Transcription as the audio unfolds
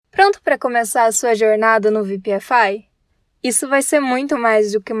Pronto para começar a sua jornada no VPFI? Isso vai ser muito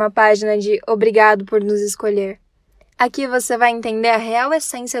mais do que uma página de "Obrigado por nos escolher". Aqui você vai entender a real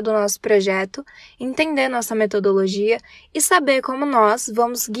essência do nosso projeto, entender nossa metodologia e saber como nós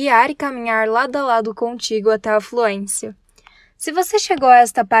vamos guiar e caminhar lado a lado contigo até a fluência. Se você chegou a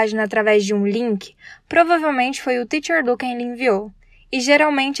esta página através de um link, provavelmente foi o Teacher Do quem lhe enviou. E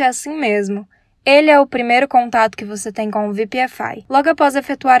geralmente é assim mesmo. Ele é o primeiro contato que você tem com o VPFI, logo após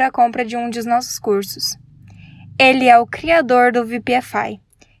efetuar a compra de um dos nossos cursos. Ele é o criador do VPFI,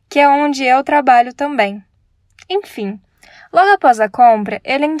 que é onde eu trabalho também. Enfim, logo após a compra,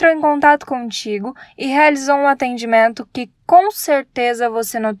 ele entrou em contato contigo e realizou um atendimento que com certeza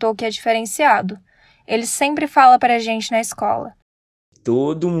você notou que é diferenciado. Ele sempre fala pra gente na escola.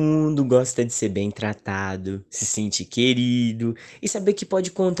 Todo mundo gosta de ser bem tratado, se sentir querido e saber que pode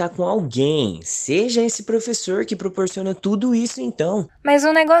contar com alguém, seja esse professor que proporciona tudo isso então. Mas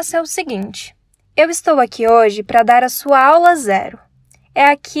o negócio é o seguinte, eu estou aqui hoje para dar a sua aula zero. É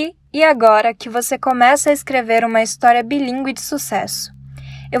aqui e agora que você começa a escrever uma história bilíngue de sucesso.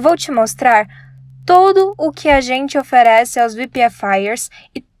 Eu vou te mostrar tudo o que a gente oferece aos VPFIers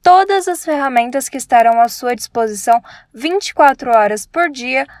e todas as ferramentas que estarão à sua disposição 24 horas por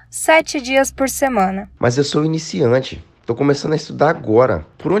dia, 7 dias por semana. Mas eu sou iniciante, estou começando a estudar agora.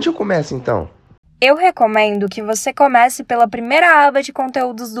 Por onde eu começo então? Eu recomendo que você comece pela primeira aba de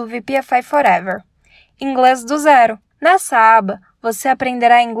conteúdos do VPFI Forever, Inglês do Zero. Nessa aba, você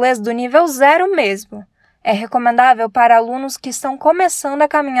aprenderá inglês do nível 0 mesmo. É recomendável para alunos que estão começando a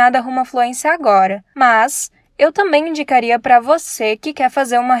caminhada rumo à fluência agora, mas eu também indicaria para você que quer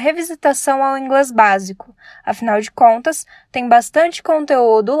fazer uma revisitação ao inglês básico. Afinal de contas, tem bastante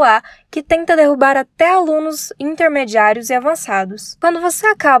conteúdo lá que tenta derrubar até alunos intermediários e avançados. Quando você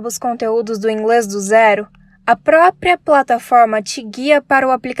acaba os conteúdos do inglês do zero, a própria plataforma te guia para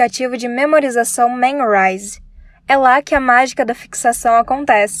o aplicativo de memorização Memrise. É lá que a mágica da fixação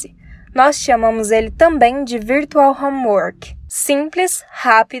acontece. Nós chamamos ele também de Virtual Homework. Simples,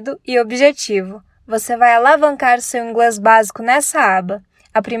 rápido e objetivo. Você vai alavancar seu inglês básico nessa aba,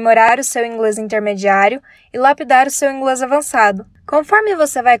 aprimorar o seu inglês intermediário e lapidar o seu inglês avançado. Conforme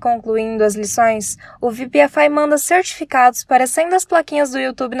você vai concluindo as lições, o VPFI manda certificados parecendo as plaquinhas do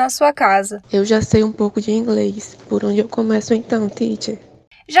YouTube na sua casa. Eu já sei um pouco de inglês. Por onde eu começo então, teacher?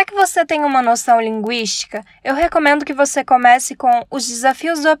 Já que você tem uma noção linguística, eu recomendo que você comece com os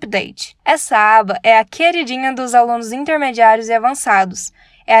desafios do update. Essa aba é a queridinha dos alunos intermediários e avançados.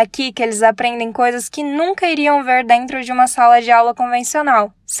 É aqui que eles aprendem coisas que nunca iriam ver dentro de uma sala de aula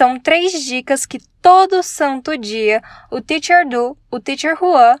convencional. São 3 dicas que todo santo dia o Teacher Do, o Teacher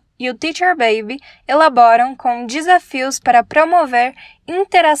Juan e o Teacher Baby elaboram com desafios para promover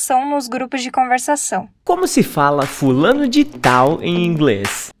interação nos grupos de conversação. Como se fala fulano de tal em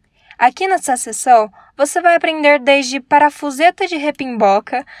inglês? Aqui nessa seção, você vai aprender desde parafuseta de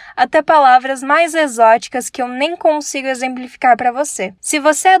repimboca até palavras mais exóticas que eu nem consigo exemplificar para você. Se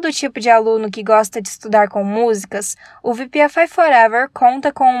você é do tipo de aluno que gosta de estudar com músicas, o VPFI Forever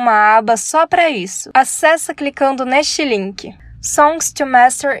conta com uma aba só para isso. Acesse clicando neste link, Songs to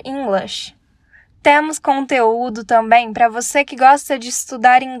Master English. Temos conteúdo também para você que gosta de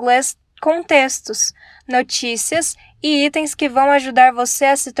estudar inglês com textos, notícias e itens que vão ajudar você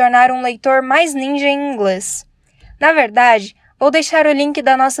a se tornar um leitor mais ninja em inglês. Na verdade, vou deixar o link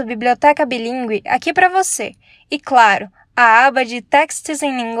da nossa biblioteca bilíngue aqui para você. E claro, a aba de Texts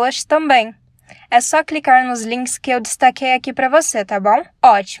in English também. É só clicar nos links que eu destaquei aqui para você, tá bom?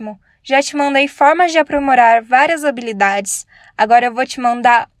 Ótimo! Já te mandei formas de aprimorar várias habilidades. Agora eu vou te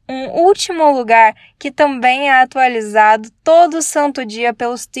mandar um último lugar que também é atualizado todo santo dia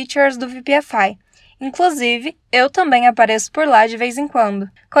pelos teachers do VPFI. Inclusive, eu também apareço por lá de vez em quando.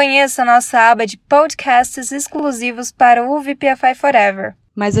 Conheça a nossa aba de podcasts exclusivos para o VPFI Forever.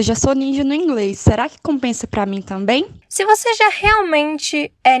 Mas eu já sou ninja no inglês, será que compensa para mim também? Se você já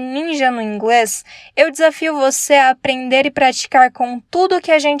realmente é ninja no inglês, eu desafio você a aprender e praticar com tudo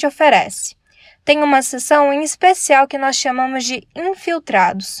que a gente oferece. Tem uma seção em especial que nós chamamos de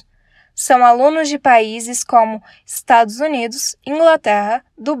infiltrados. São alunos de países como Estados Unidos, Inglaterra,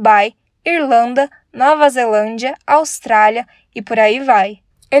 Dubai, Irlanda, Nova Zelândia, Austrália e por aí vai.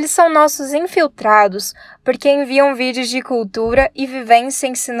 Eles são nossos infiltrados porque enviam vídeos de cultura e vivência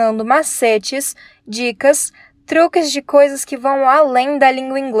ensinando macetes, dicas, truques de coisas que vão além da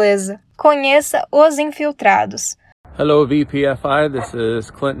língua inglesa. Conheça os infiltrados. Hello VPFI, this is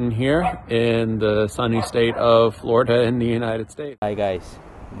Clinton here in the sunny state of Florida in the United States. Hi guys,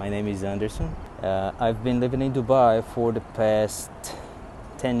 my name is Anderson. I've been living in Dubai for the past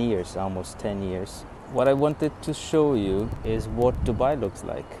 10 years, almost 10 years. What I wanted to show you is what Dubai looks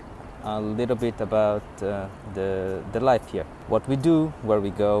like. a little bit about the life here. What we do, where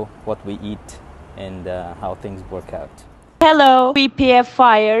we go, what we eat, and how things work out. Hello,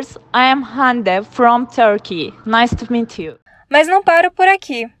 VPFires. I am Hande from Turkey. Nice to meet you. Mas não paro por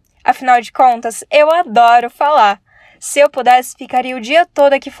aqui. Afinal de contas, eu adoro falar. Se eu pudesse, ficaria o dia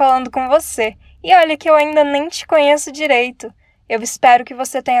todo aqui falando com você. E olha que eu ainda nem te conheço direito. Eu espero que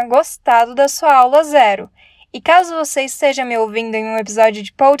você tenha gostado da sua aula 0. E caso você esteja me ouvindo em um episódio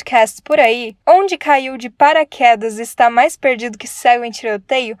de podcast por aí, onde caiu de paraquedas e está mais perdido que cego em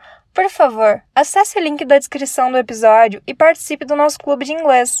tiroteio, por favor, acesse o link da descrição do episódio e participe do nosso clube de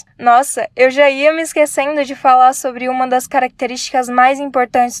inglês. Nossa, eu já ia me esquecendo de falar sobre uma das características mais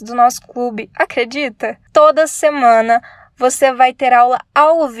importantes do nosso clube, acredita? Toda semana você vai ter aula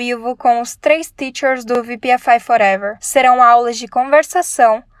ao vivo com os 3 teachers do VPFI Forever. Serão aulas de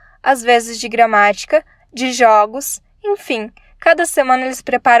conversação, às vezes de gramática, de jogos, enfim. Cada semana eles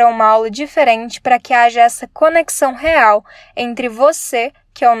preparam uma aula diferente para que haja essa conexão real entre você,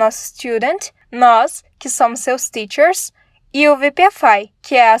 que é o nosso student, nós, que somos seus teachers, e o VPFI,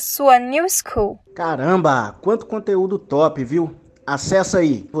 que é a sua new school. Caramba, quanto conteúdo top, viu? Acesse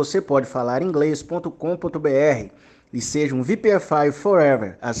aí, vocêpodefalar-inglês.com.br e seja um VPFI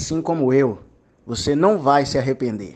Forever, assim como eu. Você não vai se arrepender.